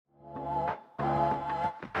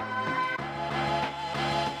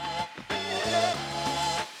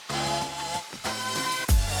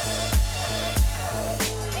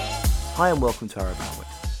Hi and welcome to Arrow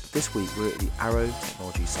Bandwidth. This week we're at the Arrow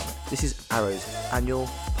Technology Summit. This is Arrow's annual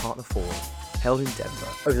partner forum held in Denver.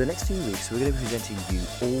 Over the next few weeks we're going to be presenting you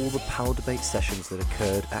all the panel debate sessions that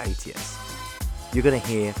occurred at ATS. You're going to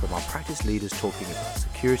hear from our practice leaders talking about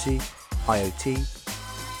security,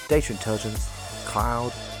 IoT, data intelligence,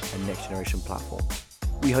 cloud and next generation platforms.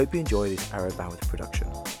 We hope you enjoy this Arrow Bandwidth production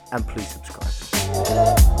and please subscribe.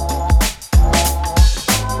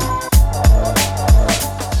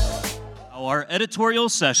 Our editorial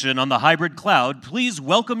session on the hybrid cloud, please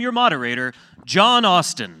welcome your moderator, John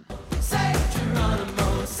Austin.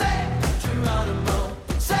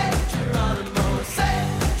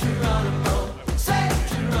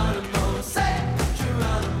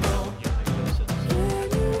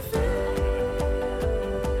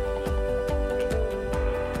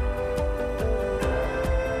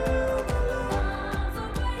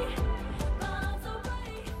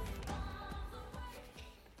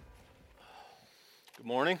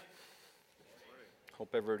 Good morning.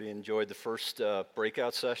 Hope everybody enjoyed the first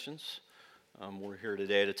breakout sessions. We're here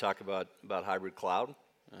today to talk about hybrid cloud.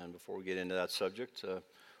 And before we get into that subject,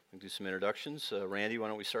 we'll do some introductions. Randy, why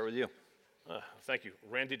don't we start with you? Thank you.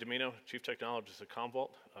 Randy Domino, Chief Technologist at Commvault,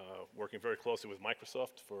 working very closely with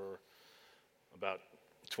Microsoft for about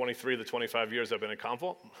 23 to 25 years I've been at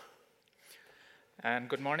Commvault. And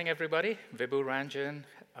good morning, everybody. Vibhu Ranjan,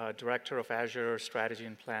 Director of Azure Strategy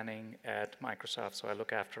and Planning at Microsoft. So I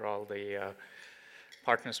look after all the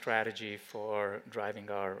partner strategy for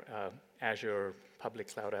driving our Azure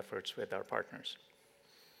public cloud efforts with our partners.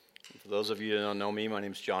 For those of you who don't know me, my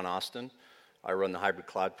name is John Austin. I run the hybrid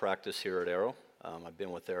cloud practice here at Arrow. I've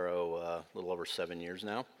been with Arrow a little over 7 years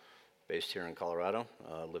now, based here in Colorado.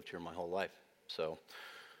 Lived here my whole life. So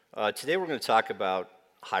today we're going to talk about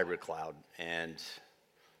hybrid cloud, and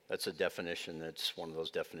that's a definition that's one of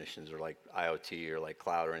those definitions or like IoT or like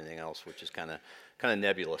cloud or anything else, which is kind of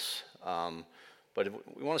nebulous. But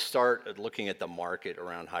we want to start at looking at the market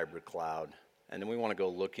around hybrid cloud, and then we want to go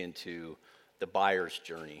look into the buyer's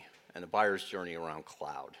journey and the buyer's journey around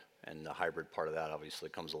cloud, and the hybrid part of that obviously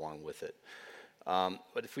comes along with it.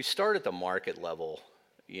 But if we start at the market level,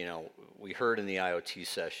 you know, we heard in the IoT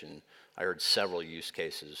session, I heard several use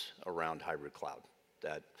cases around hybrid cloud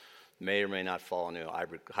that may or may not fall into a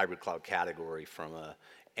hybrid cloud category from an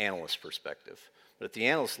analyst perspective. But if the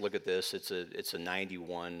analysts look at this, it's a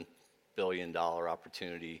 $91 billion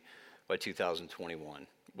opportunity by 2021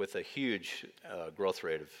 with a huge growth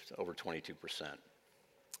rate of over 22%.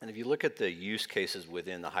 And if you look at the use cases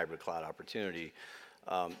within the hybrid cloud opportunity,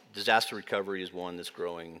 disaster recovery is one that's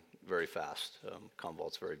growing very fast.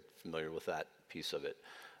 Commvault's very familiar with that piece of it.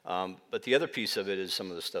 But the other piece of it is some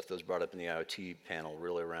of the stuff that was brought up in the IoT panel,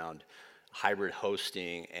 really around hybrid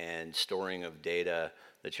hosting and storing of data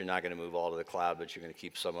that you're not going to move all to the cloud, but you're going to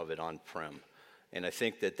keep some of it on-prem. And I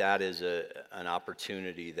think that is an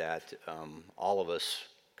opportunity that all of us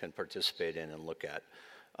can participate in and look at.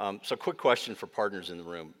 So quick question for partners in the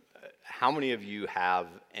room. How many of you have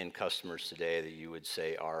end customers today that you would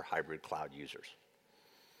say are hybrid cloud users?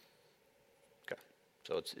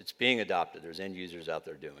 So it's being adopted. There's end users out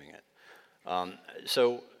there doing it.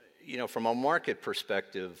 So, you know, from a market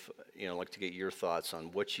perspective, you know, I'd like to get your thoughts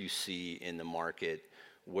on what you see in the market,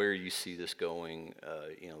 where you see this going,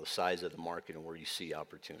 you know, the size of the market and where you see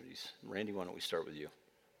opportunities. Randy, why don't we start with you?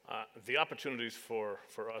 The opportunities for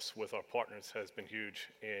us with our partners has been huge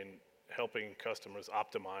in helping customers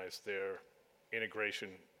optimize their integration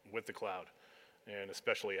with the cloud, and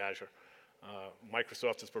especially Azure.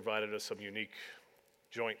 Microsoft has provided us some unique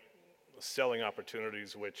joint selling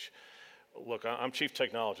opportunities, which, look, I'm chief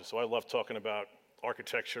technologist, so I love talking about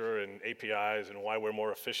architecture and APIs and why we're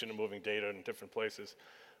more efficient in moving data in different places.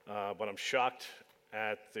 But I'm shocked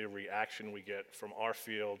at the reaction we get from our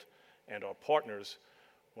field and our partners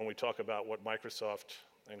when we talk about what Microsoft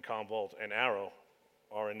and Commvault and Arrow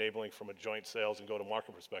are enabling from a joint sales and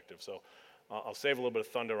go-to-market perspective. So I'll save a little bit of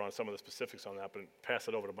thunder on some of the specifics on that, but pass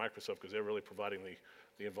it over to Microsoft because they're really providing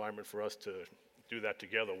the environment for us to do that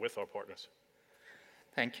together with our partners.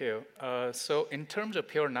 Thank you. So in terms of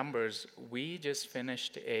pure numbers, we just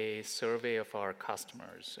finished a survey of our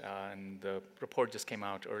customers, and the report just came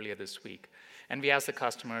out earlier this week. And we asked the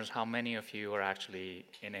customers, how many of you are actually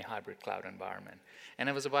in a hybrid cloud environment? And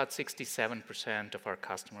it was about 67% of our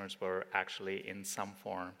customers were actually in some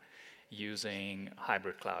form using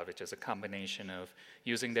hybrid cloud, which is a combination of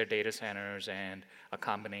using their data centers and a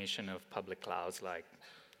combination of public clouds like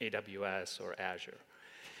AWS or Azure.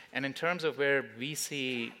 And in terms of where we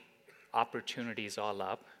see opportunities all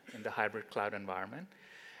up in the hybrid cloud environment,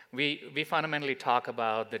 we fundamentally talk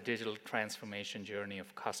about the digital transformation journey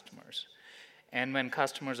of customers. And when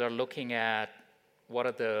customers are looking at what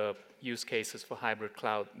are the use cases for hybrid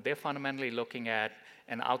cloud, they're fundamentally looking at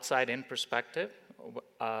an outside-in perspective,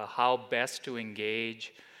 how best to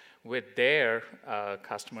engage with their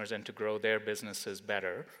customers and to grow their businesses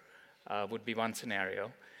better would be one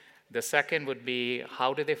scenario. The second would be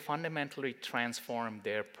how do they fundamentally transform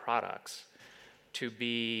their products to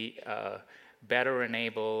be better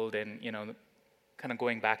enabled, and kind of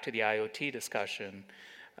going back to the IoT discussion,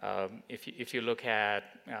 if you look at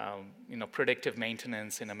predictive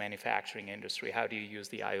maintenance in a manufacturing industry, how do you use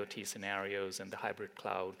the IoT scenarios, and the hybrid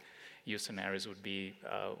cloud use scenarios would be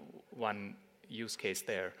one use case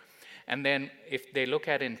there. And then if they look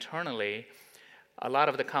at internally, a lot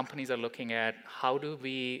of the companies are looking at how do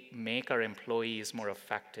we make our employees more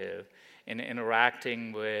effective in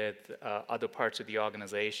interacting with other parts of the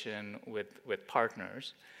organization, with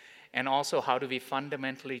partners, and also how do we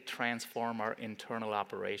fundamentally transform our internal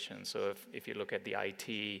operations. So if you look at the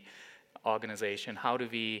IT organization, how do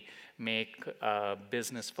we make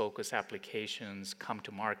business-focused applications come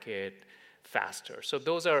to market faster? So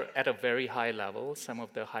those are, at a very high level, some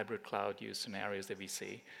of the hybrid cloud use scenarios that we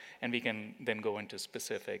see, and we can then go into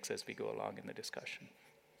specifics as we go along in the discussion.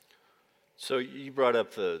 So you brought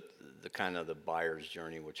up the kind of the buyer's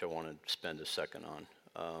journey, which I want to spend a second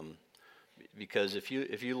on, because if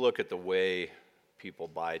you look at the way people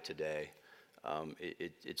buy today,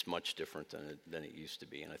 it's much different than it used to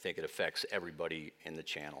be, and I think it affects everybody in the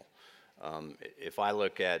channel. If I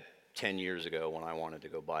look at 10 years ago when I wanted to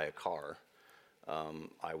go buy a car,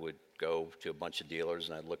 I would go to a bunch of dealers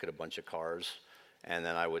and I'd look at a bunch of cars, and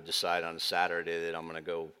then I would decide on a Saturday that I'm going to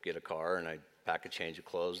go get a car, and I'd pack a change of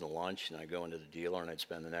clothes and a lunch, and I'd go into the dealer and I'd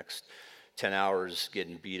spend the next 10 hours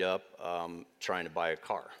getting beat up trying to buy a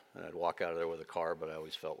car. And I'd walk out of there with a car, but I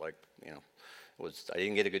always felt like, I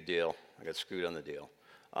didn't get a good deal. I got screwed on the deal.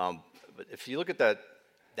 But if you look at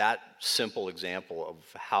that simple example of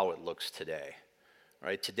how it looks today,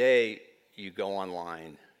 right? Today, you go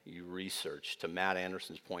online, you research. To Matt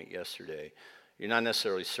Anderson's point yesterday, you're not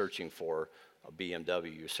necessarily searching for a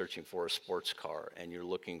BMW, you're searching for a sports car, and you're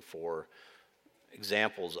looking for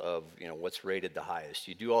examples of what's rated the highest.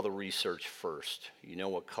 You do all the research first. You know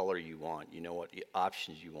what color you want. You know what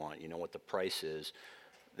options you want. You know what the price is.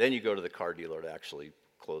 Then you go to the car dealer to actually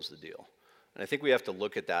close the deal. And I think we have to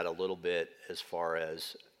look at that a little bit as far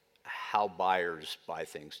as how buyers buy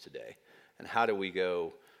things today, and how do we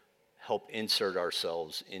go help insert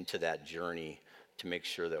ourselves into that journey to make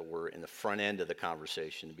sure that we're in the front end of the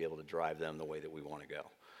conversation to be able to drive them the way that we want to go.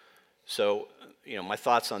 So, my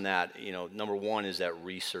thoughts on that, number one is that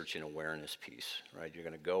research and awareness piece, right? You're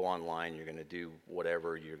going to go online, you're going to do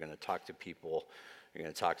whatever, you're going to talk to people, you're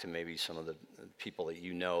going to talk to maybe some of the people that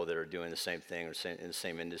that are doing the same thing or in the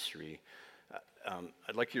same industry.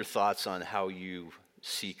 I'd like your thoughts on how you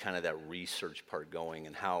see kind of that research part going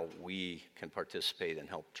and how we can participate and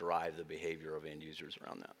help drive the behavior of end users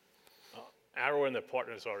around that. Arrow and their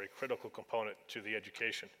partners are a critical component to the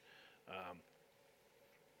education.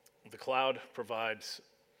 The cloud provides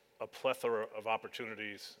a plethora of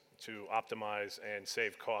opportunities to optimize and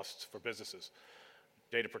save costs for businesses.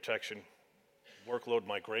 Data protection, workload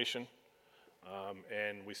migration,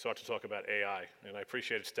 and we start to talk about AI. And I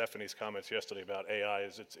appreciated Stephanie's comments yesterday about AI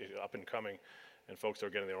as it's up and coming, and folks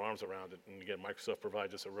are getting their arms around it. And again, Microsoft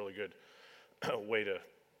provides us a really good way to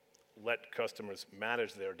let customers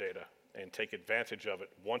manage their data and take advantage of it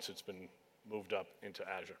once it's been moved up into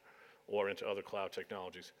Azure or into other cloud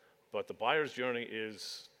technologies. But the buyer's journey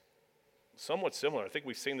is somewhat similar. I think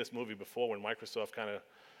we've seen this movie before when Microsoft kind of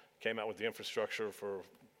came out with the infrastructure for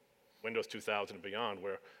Windows 2000 and beyond,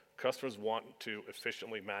 where customers want to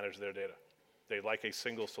efficiently manage their data. They like a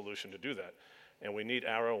single solution to do that. And we need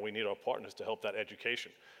Arrow, we need our partners to help that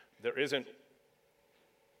education.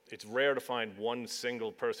 It's rare to find one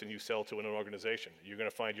single person you sell to in an organization. You're going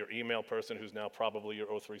to find your email person who's now probably your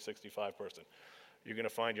O365 person. You're going to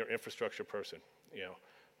find your infrastructure person.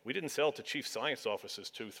 We didn't sell to chief science officers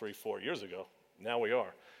 2, 3, 4 years ago. Now we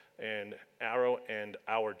are. And Arrow and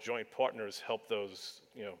our joint partners help those,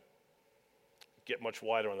 get much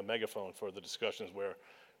wider on the megaphone for the discussions where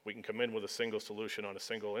we can come in with a single solution on a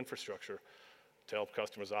single infrastructure to help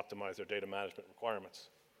customers optimize their data management requirements.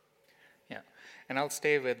 Yeah, and I'll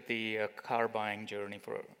stay with the car buying journey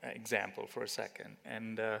for example for a second.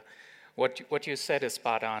 And what you said is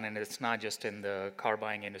spot on, and it's not just in the car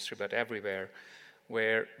buying industry, but everywhere,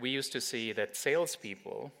 where we used to see that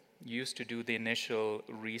salespeople used to do the initial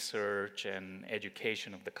research and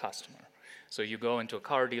education of the customer. So you go into a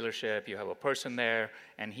car dealership, you have a person there,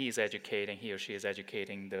 and he or she is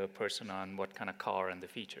educating the person on what kind of car and the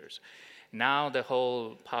features. Now the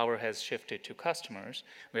whole power has shifted to customers,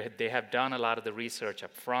 where they have done a lot of the research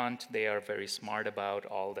up front. They are very smart about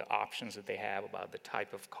all the options that they have, about the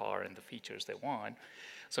type of car and the features they want.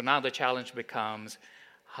 So now the challenge becomes,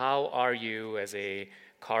 how are you as a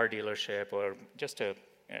car dealership, or just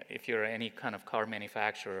if you're any kind of car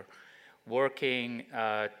manufacturer, working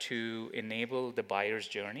to enable the buyer's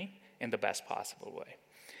journey in the best possible way?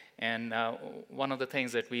 And one of the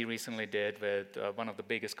things that we recently did with one of the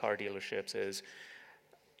biggest car dealerships is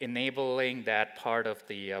enabling that part of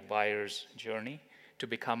the buyer's journey to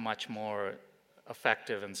become much more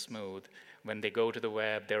effective and smooth. When they go to the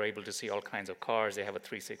web, they're able to see all kinds of cars. They have a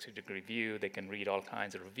 360-degree view. They can read all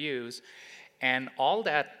kinds of reviews. And all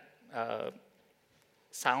that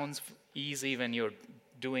sounds easy when you're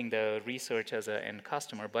doing the research as an end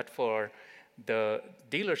customer, but for the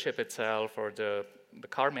dealership itself or the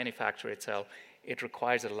car manufacturer itself, it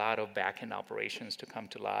requires a lot of back-end operations to come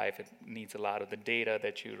to life. It needs a lot of the data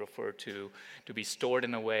that you refer to be stored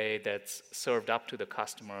in a way that's served up to the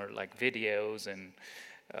customer, like videos and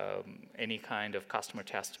any kind of customer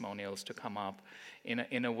testimonials to come up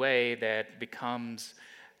in a way that becomes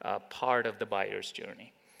part of the buyer's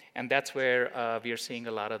journey. And that's where we are seeing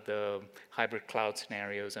a lot of the hybrid cloud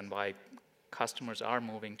scenarios and why customers are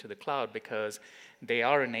moving to the cloud, because they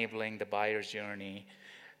are enabling the buyer's journey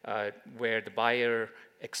where the buyer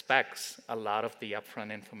expects a lot of the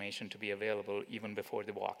upfront information to be available even before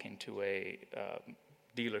they walk into a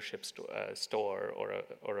dealership store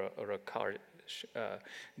or a car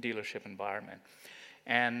dealership environment.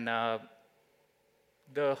 And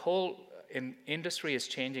the whole industry is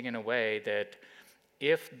changing in a way that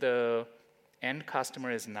if the end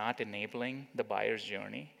customer is not enabling the buyer's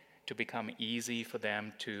journey to become easy for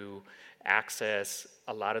them to access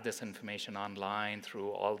a lot of this information online through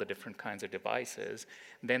all the different kinds of devices,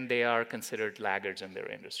 then they are considered laggards in their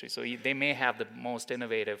industry. So they may have the most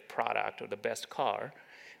innovative product or the best car,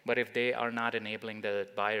 but if they are not enabling the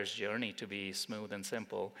buyer's journey to be smooth and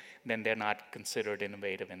simple, then they're not considered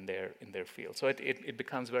innovative in their field. So it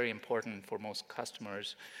becomes very important for most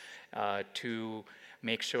customers to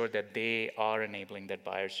make sure that they are enabling that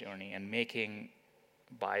buyer's journey and making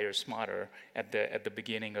buyers smarter at the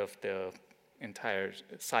beginning of the entire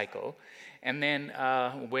cycle. And then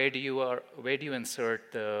where do you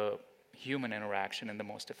insert the human interaction in the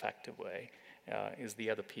most effective way is the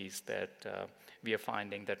other piece that we are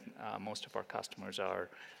finding that most of our customers are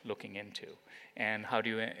looking into. And how do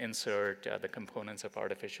you insert the components of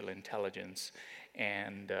artificial intelligence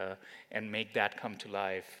and make that come to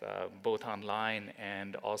life both online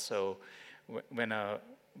and also when a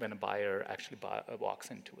buyer actually walks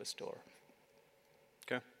into a store.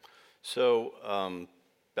 Okay. So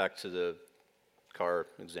back to the car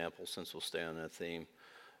example, since we'll stay on that theme.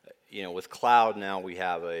 With cloud now we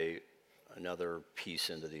have another piece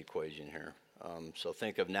into the equation here. So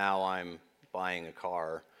think of now I'm buying a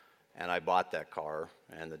car, and I bought that car,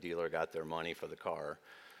 and the dealer got their money for the car.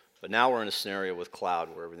 But now we're in a scenario with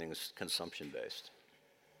cloud where everything is consumption-based.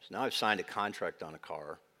 So now I've signed a contract on a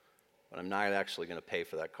car, but I'm not actually going to pay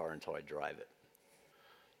for that car until I drive it.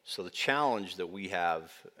 So the challenge that we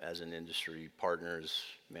have as an industry, partners,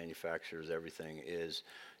 manufacturers, everything, is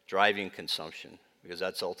driving consumption, because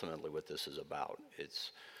that's ultimately what this is about.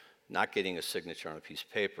 It's not getting a signature on a piece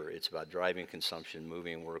of paper. It's about driving consumption,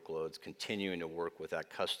 moving workloads, continuing to work with that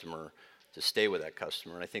customer to stay with that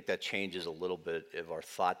customer. And I think that changes a little bit of our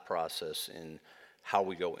thought process in how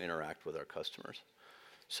we go interact with our customers.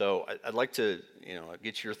 So I'd like to,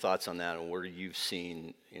 get your thoughts on that and where you've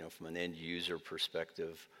seen, from an end user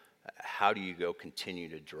perspective, how do you go continue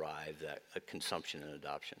to drive that consumption and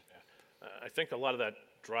adoption? Yeah. I think a lot of that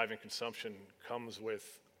driving consumption comes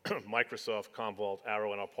with Microsoft, Commvault,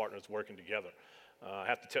 Arrow, and our partners working together. I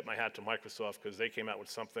have to tip my hat to Microsoft because they came out with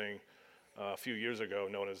something a few years ago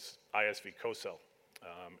known as ISV co-sell.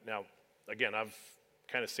 Now, again, I've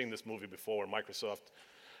kind of seen this movie before where Microsoft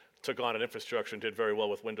took on an infrastructure and did very well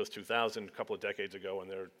with Windows 2000 a couple of decades ago, and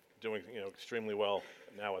they're doing extremely well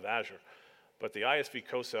now with Azure. But the ISV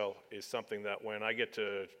co-sell is something that when I get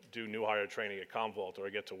to do new hire training at Commvault, or I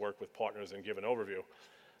get to work with partners and give an overview,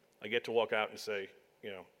 I get to walk out and say,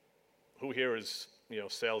 who here is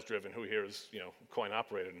sales driven, who here is coin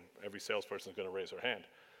operated, and every salesperson is going to raise their hand.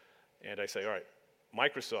 And I say, all right,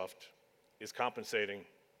 Microsoft is compensating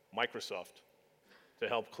Microsoft to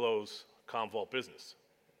help close Commvault business.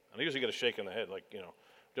 And I usually get a shake in the head, like,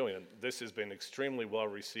 doing it. This has been extremely well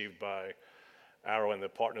received by Arrow and the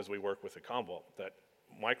partners we work with at Commvault, that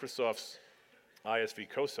Microsoft's ISV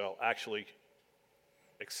co-sell actually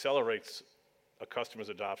accelerates a customer's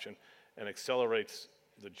adoption and accelerates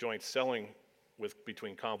the joint selling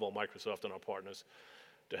between Commvault, Microsoft, and our partners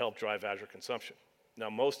to help drive Azure consumption. Now,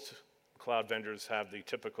 most cloud vendors have the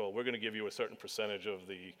typical, we're going to give you a certain percentage of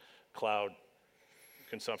the cloud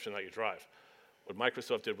consumption that you drive. What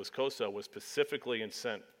Microsoft did with COSA was specifically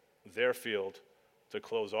incent their field to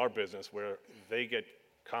close our business where they get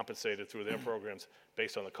compensated through their programs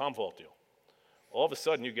based on the Commvault deal. All of a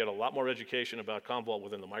sudden, you get a lot more education about Commvault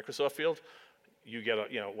within the Microsoft field. You get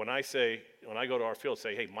when I go to our field,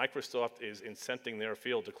 say, hey, Microsoft is incenting their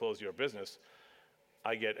field to close your business,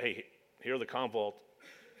 I get, hey, here are the Commvault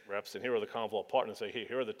reps and here are the Commvault partners. Say, hey,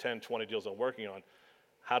 here are the 10, 20 deals I'm working on.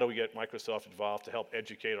 How do we get Microsoft involved to help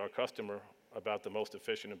educate our customer about the most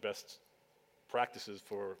efficient and best practices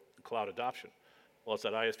for cloud adoption? Well, it's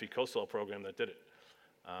that ISV co-sell program that did it.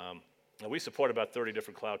 And we support about 30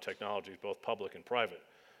 different cloud technologies, both public and private.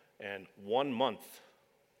 And 1 month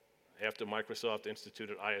after Microsoft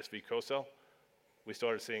instituted ISV co-sell, we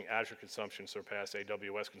started seeing Azure consumption surpass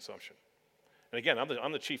AWS consumption. And again,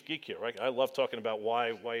 I'm the chief geek here, right? I love talking about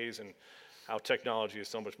why, ways, and how technology is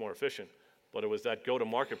so much more efficient. But it was that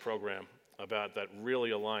go-to-market program that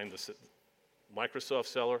really aligned the Microsoft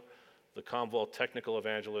seller, the Commvault technical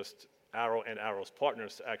evangelist, Arrow, and Arrow's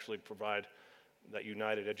partners to actually provide that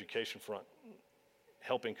united education front,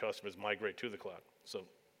 helping customers migrate to the cloud. So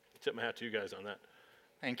tip my hat to you guys on that.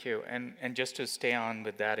 Thank you. And just to stay on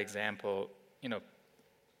with that example,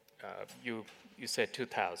 you said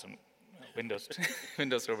 2000. Windows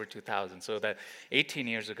Windows Server 2000. So that 18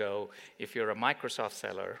 years ago, if you're a Microsoft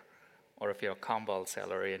seller or if you're a Commvault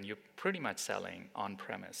seller, and you're pretty much selling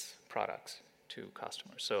on-premise products to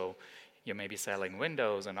customers. So you may be selling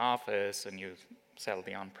Windows and Office, and you sell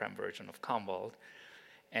the on-prem version of Commvault,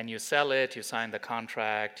 and you sell it, you sign the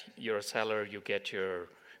contract, you're a seller, you get your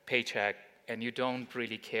paycheck, and you don't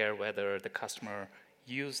really care whether the customer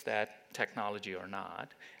used that technology or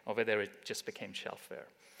not, or whether it just became shelfware.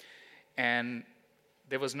 And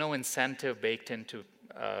there was no incentive baked into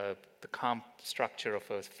the comp structure of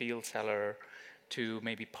a field seller to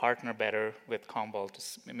maybe partner better with Commvault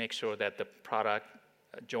to make sure that the product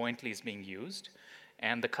jointly is being used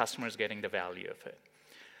and the customer is getting the value of it.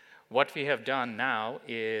 What we have done now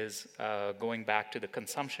is, going back to the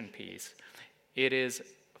consumption piece, it is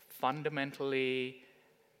fundamentally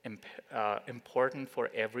important for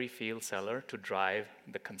every field seller to drive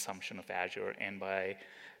the consumption of Azure, and by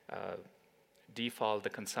default, the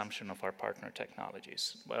consumption of our partner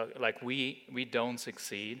technologies. Well, like we don't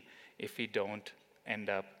succeed if we don't end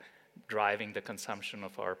up driving the consumption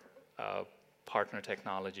of our partner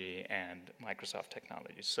technology and Microsoft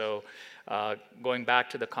technology. So going back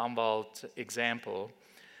to the Commvault example,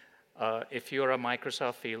 if you're a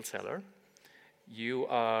Microsoft field seller, you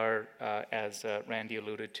are, as Randy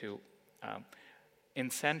alluded to,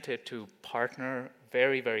 incented to partner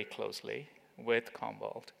very, very closely with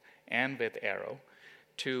Commvault and with Arrow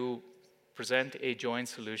to present a joint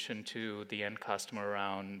solution to the end customer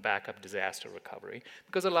around backup disaster recovery.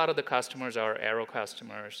 Because a lot of the customers are Arrow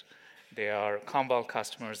customers, they are Commvault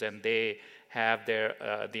customers, and they have their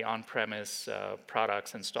the on-premise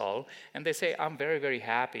products installed, and they say, I'm very, very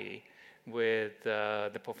happy with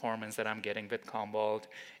the performance that I'm getting with Commvault.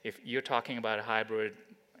 If you're talking about hybrid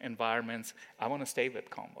environments, I want to stay with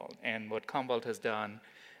Commvault. And what Commvault has done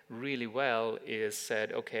really well is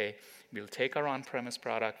said, okay, we'll take our on-premise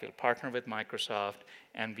product, we'll partner with Microsoft,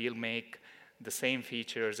 and we'll make the same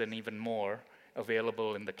features and even more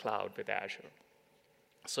available in the cloud with Azure.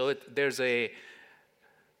 So there's a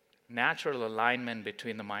natural alignment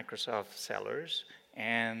between the Microsoft sellers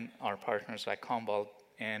and our partners like Commvault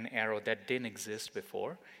and Arrow that didn't exist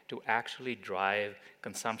before, to actually drive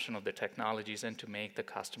consumption of the technologies and to make the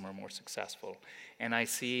customer more successful. And I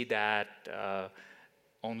see that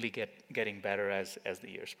only getting better as the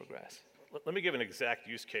years progress. Let me give an exact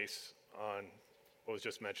use case on what was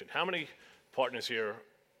just mentioned. How many partners here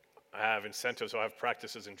have incentives or have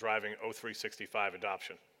practices in driving O365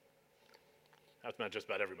 adoption? That's not just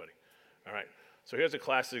about everybody. All right. So here's a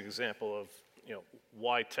classic example of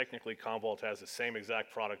why technically Commvault has the same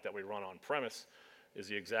exact product that we run on premise is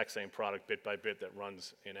the exact same product bit by bit that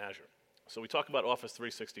runs in Azure. So we talk about Office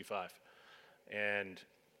 365, and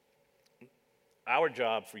our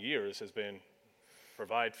job for years has been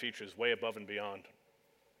provide features way above and beyond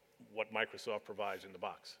what Microsoft provides in the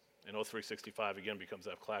box. And O365 again becomes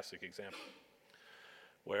that classic example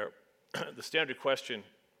where the standard question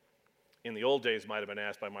in the old days might have been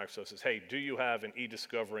asked by Microsoft says, hey, do you have an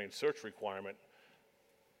e-discovery and search requirement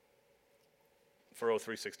for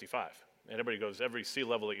O365? And everybody goes, every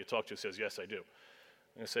C-level that you talk to says, yes, I do.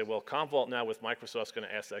 And I say, well, Commvault now with Microsoft's going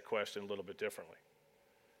to ask that question a little bit differently.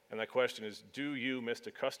 And that question is, do you,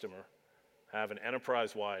 Mr. Customer, have an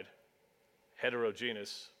enterprise-wide,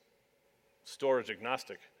 heterogeneous, storage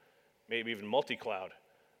agnostic, maybe even multi-cloud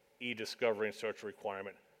e-discovery and search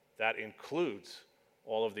requirement that includes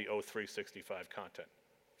all of the O365 content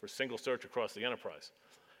for single search across the enterprise.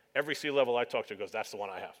 Every C-level I talk to goes, that's the one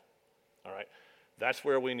I have, all right? That's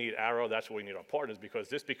where we need Arrow, that's where we need our partners, because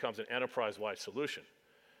this becomes an enterprise-wide solution,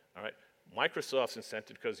 all right? Microsoft's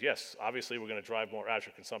incented because, yes, obviously we're going to drive more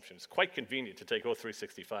Azure consumption. It's quite convenient to take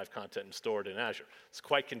O365 content and store it in Azure. It's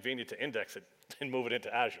quite convenient to index it and move it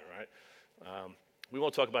into Azure, right? We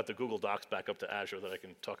won't talk about the Google Docs backup to Azure that I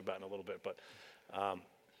can talk about in a little bit, but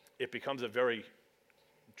it becomes a very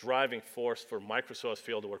driving force for Microsoft's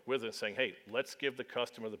field to work with and saying, hey, let's give the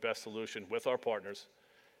customer the best solution with our partners.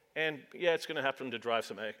 And yeah, it's going to happen to drive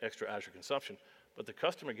some extra Azure consumption, but the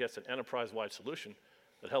customer gets an enterprise-wide solution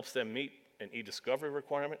that helps them meet an e-discovery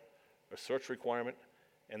requirement, a search requirement,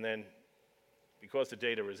 and then because the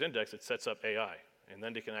data is indexed, it sets up AI, and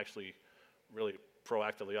then they can actually really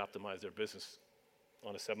proactively optimize their business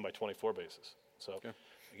on a 7x24 basis. So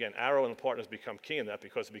again, Arrow and the partners become key in that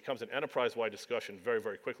because it becomes an enterprise-wide discussion very,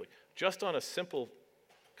 very quickly, just on a simple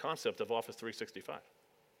concept of Office 365.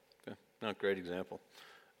 Okay, no, great example.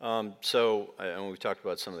 And we've talked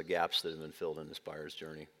about some of the gaps that have been filled in this buyer's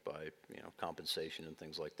journey by, compensation and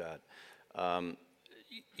things like that.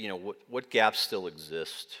 What gaps still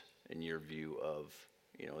exist in your view of,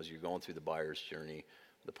 as you're going through the buyer's journey,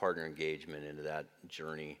 the partner engagement into that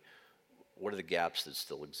journey? What are the gaps that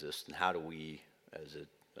still exist, and how do we,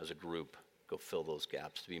 as a group, go fill those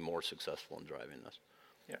gaps to be more successful in driving this?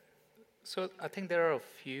 Yeah. So I think there are a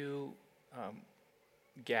few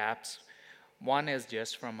gaps. One is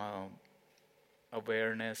just from a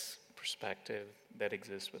awareness perspective that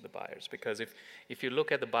exists with the buyers. Because if you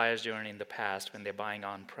look at the buyer's journey in the past, when they're buying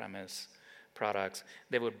on-premise products,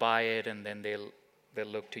 they would buy it and then they'll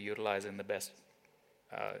look to utilize it in the best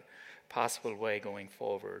possible way going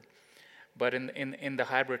forward. But in the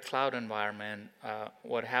hybrid cloud environment,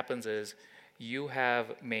 what happens is you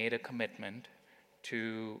have made a commitment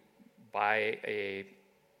to buy a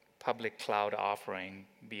public cloud offering,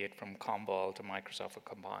 be it from Commvault to Microsoft or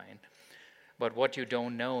combined. But what you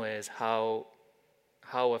don't know is how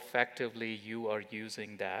effectively you are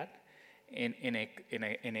using that in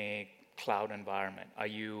a cloud environment. Are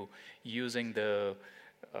you using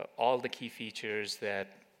all the key features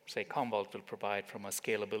that, say, Commvault will provide from a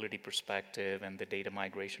scalability perspective and the data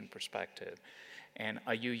migration perspective? And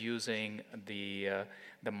are you using the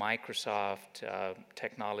Microsoft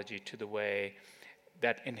technology to the way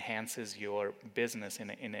that enhances your business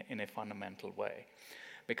in a fundamental way?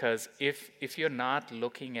 Because if you're not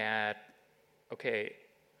looking at, okay,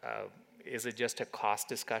 is it just a cost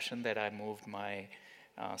discussion that I moved my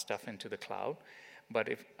stuff into the cloud? But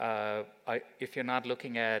if you're not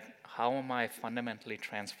looking at how am I fundamentally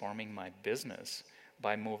transforming my business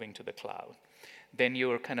by moving to the cloud, then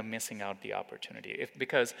you're kind of missing out the opportunity.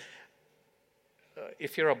 Because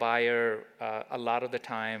if you're a buyer, a lot of the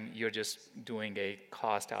time you're just doing a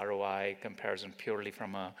cost ROI comparison purely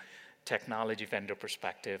from a technology vendor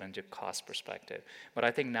perspective and just cost perspective. But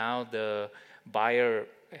I think now the buyer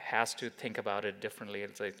has to think about it differently.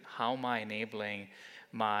 It's like, how am I enabling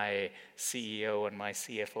my CEO and my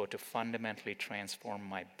CFO to fundamentally transform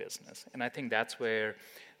my business? And I think that's where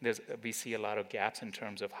we see a lot of gaps in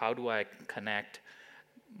terms of how do I connect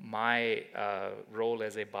my role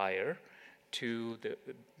as a buyer to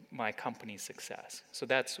my company's success. So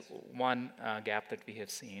that's one gap that we have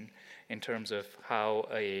seen in terms of how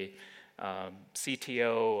a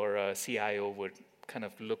CTO or a CIO would kind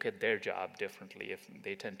of look at their job differently if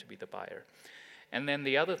they tend to be the buyer. And then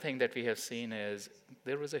the other thing that we have seen is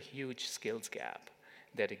there is a huge skills gap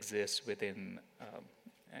that exists within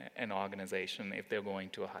an organization if they're going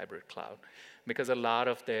to a hybrid cloud. Because a lot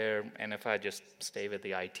of and if I just stay with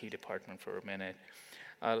the IT department for a minute,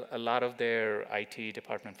 a lot of their IT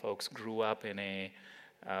department folks grew up in a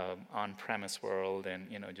on-premise world and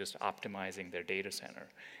just optimizing their data center.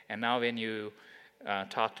 And now when you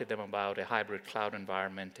talk to them about a hybrid cloud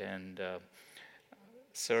environment and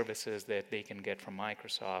services that they can get from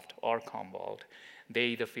Microsoft or Commvault, they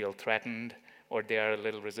either feel threatened or they are a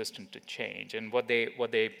little resistant to change. And what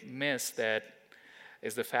they miss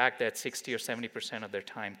is the fact that 60 or 70% of their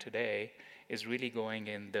time today is really going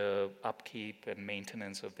in the upkeep and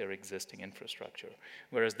maintenance of their existing infrastructure.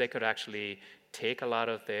 Whereas they could actually take a lot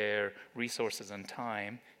of their resources and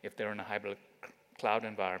time, if they're in a hybrid cloud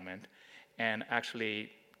environment, and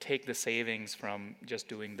actually take the savings from just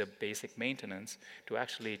doing the basic maintenance to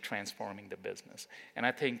actually transforming the business. And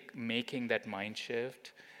I think making that mind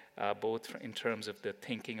shift both in terms of the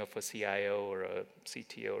thinking of a CIO or a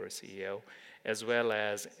CTO or a CEO, as well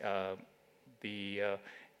as the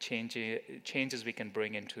changes we can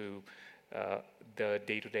bring into the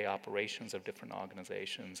day-to-day operations of different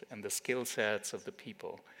organizations and the skill sets of the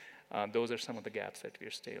people. Those are some of the gaps that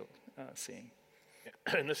we're still seeing.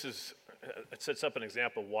 And this is, it sets up an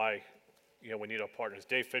example why we need our partners.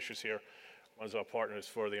 Dave Fisher's here, runs our partners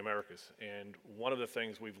for the Americas. And one of the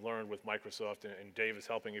things we've learned with Microsoft, and Dave is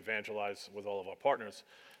helping evangelize with all of our partners,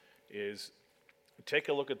 is take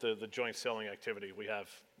a look at the joint selling activity we have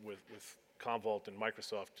with Commvault and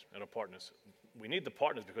Microsoft and our partners. We need the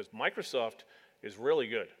partners because Microsoft is really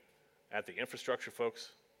good at the infrastructure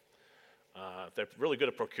folks. They're really good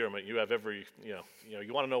at procurement. You have every,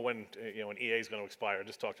 you want to know when an EA is going to expire,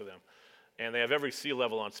 just talk to them. And they have every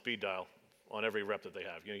C-level on speed dial on every rep that they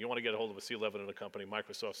have. You want to get a hold of a C-level in a company,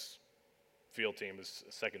 Microsoft's field team is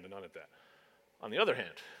second to none at that. On the other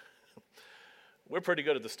hand, we're pretty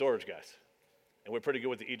good at the storage guys. And we're pretty good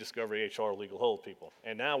with the e-discovery, HR, legal hold people.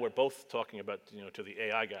 And now we're both talking about, to the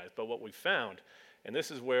AI guys. But what we found, and this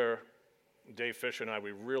is where Dave Fisher and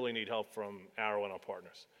we really need help from Arrow and our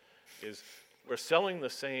partners, is we're selling the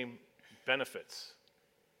same benefits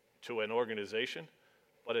to an organization,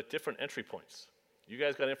 but at different entry points. You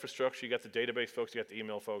guys got infrastructure, you got the database folks, you got the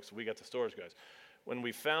email folks, we got the storage guys. When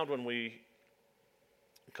we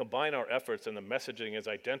combine our efforts and the messaging is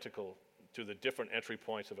identical to the different entry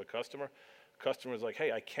points of a customer's like,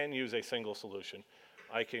 hey, I can use a single solution.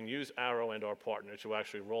 I can use Arrow and our partner to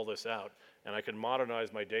actually roll this out, and I can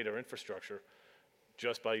modernize my data infrastructure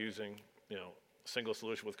just by using, a single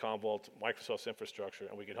solution with Commvault, Microsoft's infrastructure,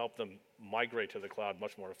 and we can help them migrate to the cloud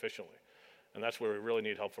much more efficiently. And that's where we really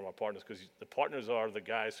need help from our partners, because the partners are the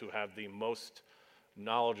guys who have the most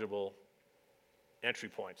knowledgeable entry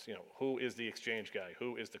points. Who is the Exchange guy?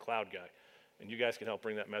 Who is the cloud guy? And you guys can help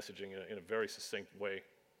bring that messaging in a very succinct way,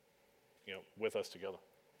 with us together.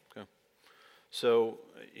 Okay. So,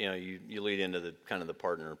 you lead into the kind of the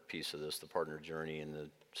partner piece of this, the partner journey, and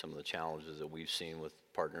some of the challenges that we've seen with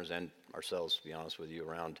partners and ourselves, to be honest with you,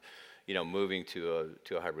 around, moving to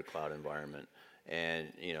a hybrid cloud environment.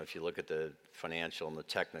 And, if you look at the financial and the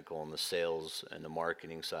technical and the sales and the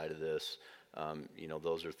marketing side of this,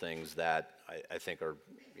 those are things that I think are,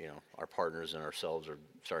 our partners and ourselves are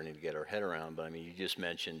starting to get our head around. But I mean, you just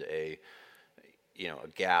mentioned a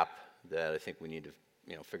gap that I think we need to,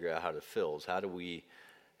 figure out how to fill. Is how do we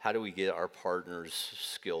get our partners'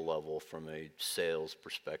 skill level from a sales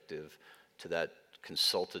perspective to that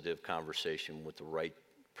consultative conversation with the right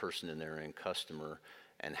person in their end customer,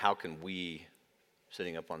 and how can we,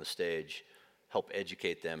 sitting up on the stage, help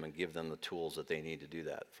educate them and give them the tools that they need to do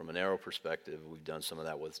that? From an Arrow perspective, we've done some of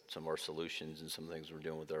that with some of our solutions and some things we're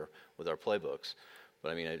doing with our playbooks.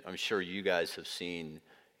 But I mean, I'm sure you guys have seen,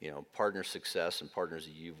 partner success and partners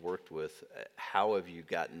that you've worked with. How have you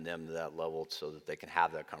gotten them to that level so that they can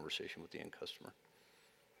have that conversation with the end customer?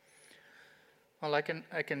 Well, I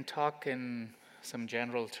can talk in some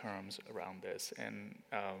general terms around this, and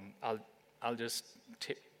I'll just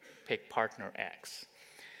pick Partner X.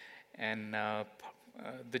 And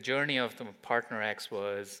the journey of the Partner X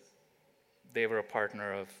was they were a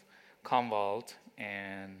partner of Commvault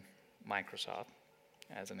and Microsoft,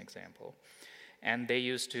 as an example. And they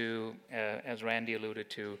used to, as Randy alluded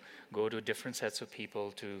to, go to different sets of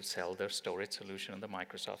people to sell their storage solution and the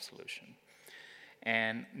Microsoft solution.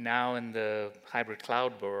 And now in the hybrid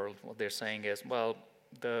cloud world, what they're saying is, well,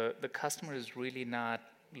 the customer is really not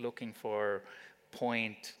looking for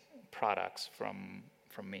point products from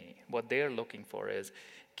me. What they're looking for is,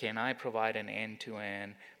 can I provide an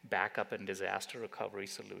end-to-end backup and disaster recovery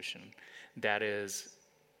solution that is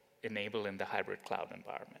enabled in the hybrid cloud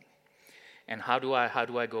environment? And how do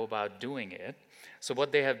I go about doing it? So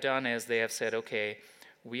what they have done is they have said, okay,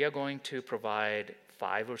 we are going to provide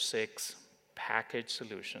 5 or 6 package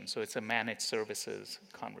solutions. So it's a managed services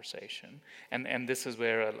conversation. And this is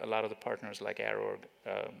where a lot of the partners like Arrow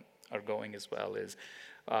are going as well, is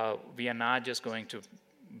we are not just going to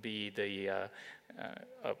be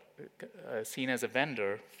seen as a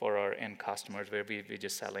vendor for our end customers where we're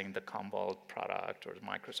just selling the Commvault product or the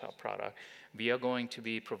Microsoft product. We are going to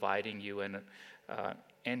be providing you an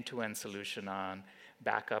end-to-end solution on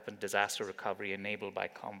backup and disaster recovery enabled by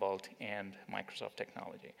Commvault and Microsoft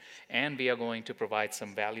technology. And we are going to provide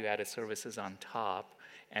some value-added services on top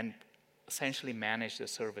and essentially manage the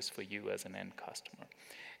service for you as an end customer.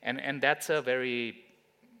 And that's a very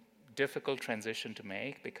difficult transition to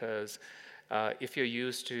make, because If you're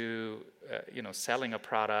used to selling a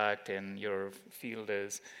product and your field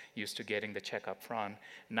is used to getting the check up front,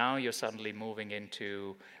 now you're suddenly moving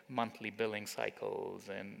into monthly billing cycles,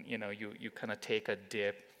 and you kind of take a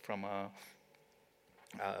dip from a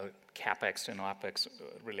CapEx to an OpEx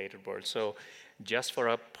related world. So just for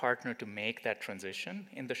a partner to make that transition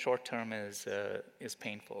in the short term is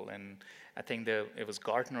painful. And I think it was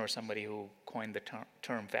Gartner or somebody who coined the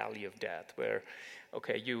term valley of death, where,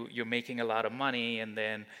 okay, you're making a lot of money, and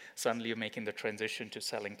then suddenly you're making the transition to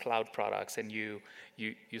selling cloud products, and you're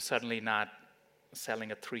suddenly not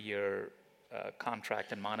selling a 3-year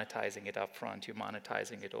contract and monetizing it up front. You're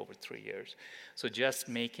monetizing it over 3 years. So just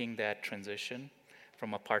making that transition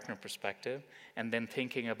from a partner perspective, and then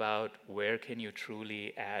thinking about where can you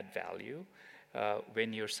truly add value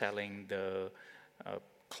when you're selling the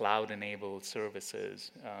cloud-enabled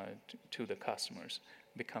services to the customers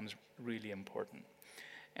becomes really important.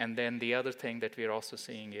 And then the other thing that we're also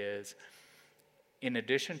seeing is, in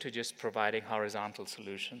addition to just providing horizontal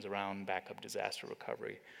solutions around backup disaster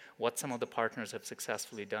recovery, what some of the partners have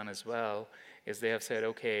successfully done as well is they have said,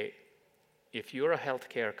 okay, if you're a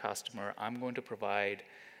healthcare customer, I'm going to provide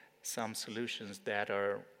some solutions that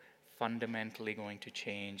are fundamentally going to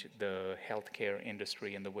change the healthcare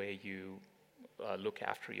industry and the way you look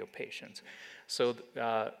after your patients. So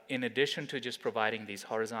in addition to just providing these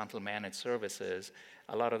horizontal managed services,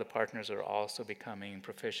 a lot of the partners are also becoming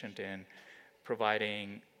proficient in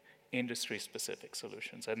providing industry-specific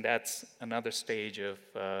solutions. And that's another stage of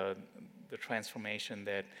the transformation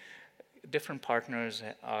that different partners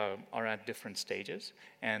are at different stages,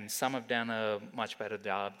 and some have done a much better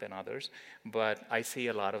job than others, but I see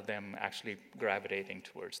a lot of them actually gravitating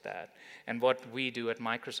towards that. And what we do at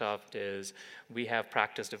Microsoft is we have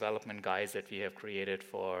practice development guides that we have created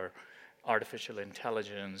for artificial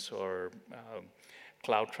intelligence or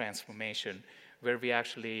cloud transformation, where we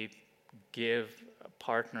actually give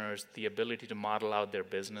partners the ability to model out their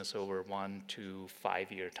business over 1 to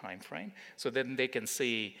 5 year time frame. So then they can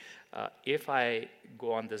see if I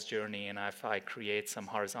go on this journey and if I create some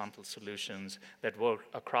horizontal solutions that work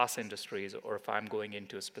across industries, or if I'm going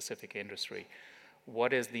into a specific industry,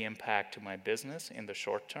 what is the impact to my business in the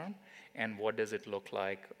short term, and what does it look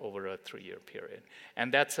like over a 3-year period?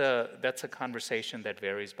 And that's a conversation that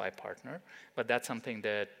varies by partner, but that's something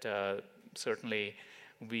that certainly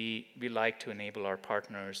we like to enable our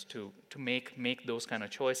partners to make those kind of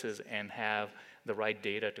choices and have the right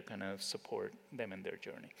data to kind of support them in their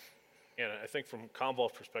journey. And I think from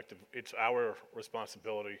Commvault's perspective, it's our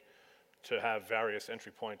responsibility to have various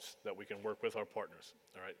entry points that we can work with our partners.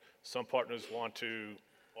 All right. Some partners want to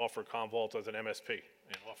offer Commvault as an MSP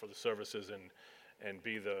and offer the services and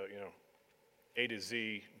be the A to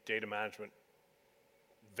Z data management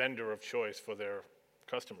vendor of choice for their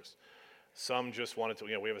customers. Some just wanted to,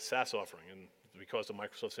 we have a SaaS offering, and because of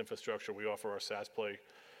Microsoft's infrastructure, we offer our SaaS play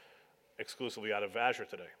exclusively out of Azure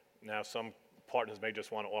today. Now, some partners may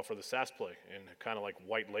just want to offer the SaaS play and kind of like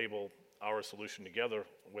white label our solution together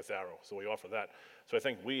with Arrow, so we offer that. So I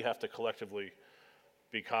think we have to collectively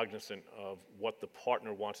be cognizant of what the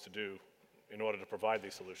partner wants to do in order to provide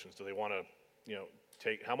these solutions. Do they want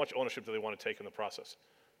to, how much ownership do they want to take in the process?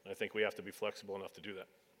 And I think we have to be flexible enough to do that.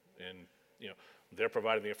 And, they're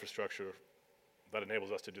providing the infrastructure that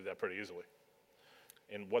enables us to do that pretty easily.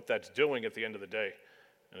 And what that's doing at the end of the day,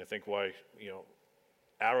 and I think why,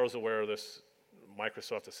 Arrow's aware of this,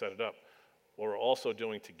 Microsoft has set it up, what we're also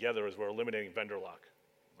doing together is we're eliminating vendor lock.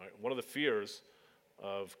 Right? One of the fears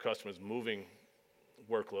of customers moving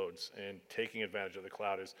workloads and taking advantage of the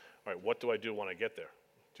cloud is, all right, what do I do when I get there?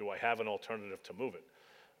 Do I have an alternative to move it?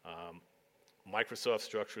 Microsoft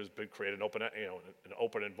structure has been created an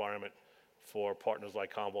open environment for partners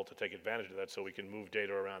like Commvault to take advantage of that, so we can move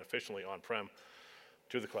data around efficiently on-prem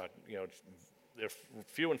to the cloud. They're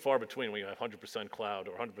few and far between when you have 100% cloud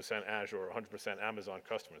or 100% Azure or 100% Amazon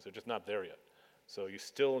customers. They're just not there yet. So you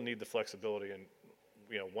still need the flexibility, and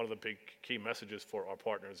one of the big key messages for our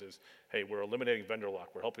partners is, hey, we're eliminating vendor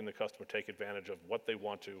lock. We're helping the customer take advantage of what they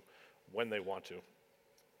want to, when they want to,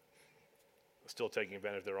 still taking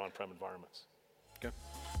advantage of their on-prem environments. Okay.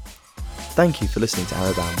 Thank you for listening to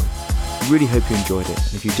Arrow Bandwidth. We really hope you enjoyed it,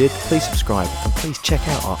 and if you did, please subscribe and please check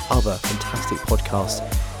out our other fantastic podcasts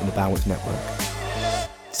in the Bandwidth Network.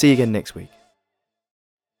 See you again next week.